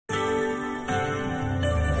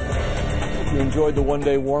If you enjoyed the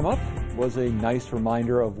one-day warm-up, it was a nice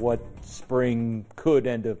reminder of what spring could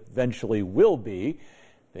and eventually will be.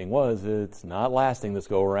 Thing was, it's not lasting this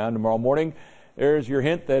go-around. Tomorrow morning, there's your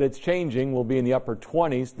hint that it's changing. We'll be in the upper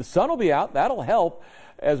 20s. The sun will be out. That'll help.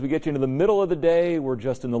 As we get you into the middle of the day, we're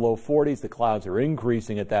just in the low 40s. The clouds are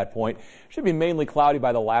increasing at that point. Should be mainly cloudy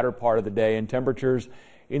by the latter part of the day, and temperatures,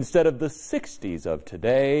 instead of the 60s of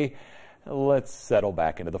today, let's settle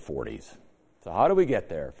back into the 40s. So how do we get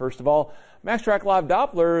there? First of all, MaxTrack Live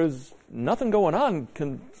Doppler is nothing going on.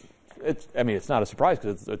 It's not a surprise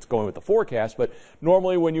because it's going with the forecast, but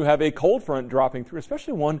normally when you have a cold front dropping through,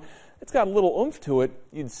 especially one that's got a little oomph to it,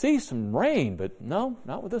 you'd see some rain, but no,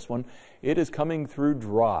 not with this one. It is coming through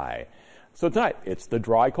dry. So tonight, it's the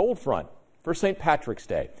dry cold front for St. Patrick's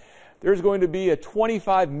Day. There's going to be a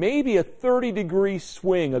 25, maybe a 30-degree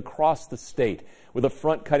swing across the state with a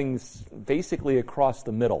front cutting basically across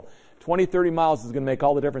the middle. 20, 30 miles is going to make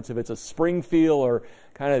all the difference if it's a spring feel or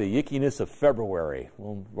kind of the ickiness of February.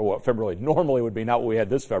 Well, what February normally would be, not what we had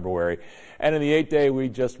this February. And in the 8-day, we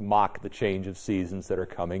just mock the change of seasons that are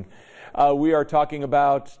coming. We are talking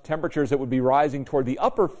about temperatures that would be rising toward the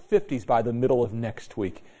upper 50s by the middle of next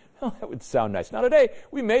week. Oh, that would sound nice. Now today,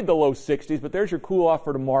 we made the low 60s, but there's your cool off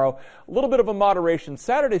for tomorrow. A little bit of a moderation.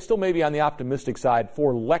 Saturday still maybe on the optimistic side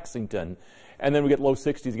for Lexington. And then we get low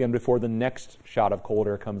 60s again before the next shot of cold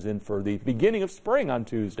air comes in for the beginning of spring on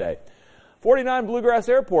Tuesday. 49 Bluegrass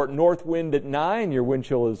Airport, north wind at 9. Your wind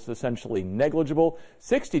chill is essentially negligible.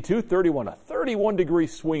 62, 31, a 31-degree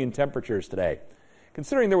swing in temperatures today.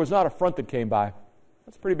 Considering there was not a front that came by,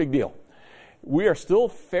 that's a pretty big deal. We are still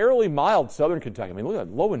fairly mild southern Kentucky. I mean, look at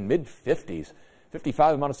that, low and mid-50s.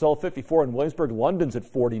 55 in Monticello, 54 in Williamsburg. London's at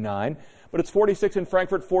 49, but it's 46 in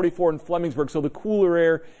Frankfort, 44 in Flemingsburg. So the cooler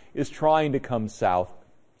air is trying to come south.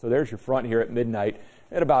 So there's your front here at midnight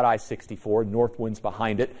at about I-64. North winds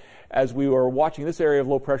behind it. As we are watching this area of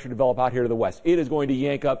low pressure develop out here to the west, it is going to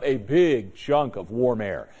yank up a big chunk of warm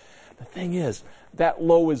air. The thing is, that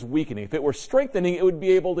low is weakening. If it were strengthening, it would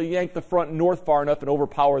be able to yank the front north far enough and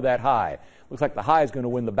overpower that high. Looks like the high is going to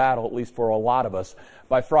win the battle, at least for a lot of us.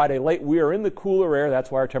 By Friday late, we are in the cooler air.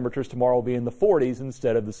 That's why our temperatures tomorrow will be in the 40s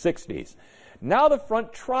instead of the 60s. Now the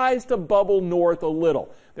front tries to bubble north a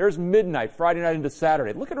little. There's midnight, Friday night into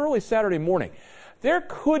Saturday. Look at early Saturday morning. There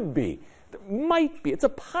might be, it's a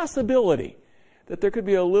possibility that there could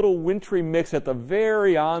be a little wintry mix at the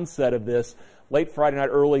very onset of this late Friday night,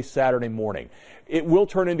 early Saturday morning. It will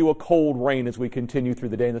turn into a cold rain as we continue through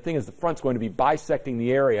the day. And the thing is, the front's going to be bisecting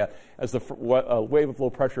the area as the wave of low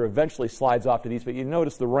pressure eventually slides off to the east. But you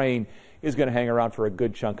notice the rain is going to hang around for a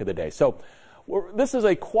good chunk of the day. So this is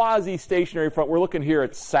a quasi-stationary front. We're looking here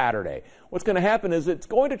at Saturday. What's going to happen is it's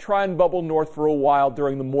going to try and bubble north for a while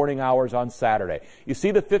during the morning hours on Saturday. You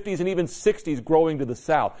see the 50s and even 60s growing to the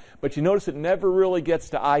south, but you notice it never really gets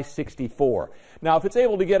to I-64. Now, if it's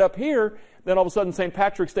able to get up here, then all of a sudden St.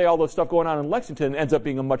 Patrick's Day, all the stuff going on in Lexington, ends up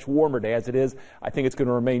being a much warmer day. As it is, I think it's going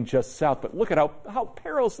to remain just south. But look at how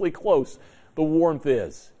perilously close the warmth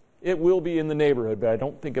is. It will be in the neighborhood, but I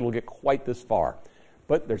don't think it'll get quite this far.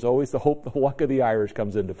 But there's always the hope the luck of the Irish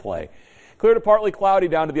comes into play. Clear to partly cloudy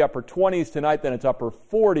down to the upper 20s tonight, then it's upper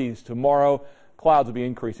 40s tomorrow. Clouds will be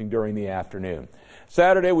increasing during the afternoon.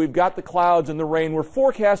 Saturday, we've got the clouds and the rain. We're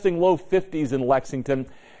forecasting low 50s in Lexington.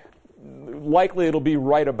 Likely it'll be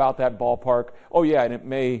right about that ballpark. Oh, yeah, and it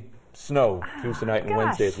may snow Tuesday night and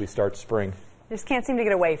Wednesday as we start spring. Just can't seem to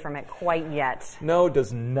get away from it quite yet. No,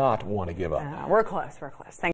 does not want to give up. We're close. Thank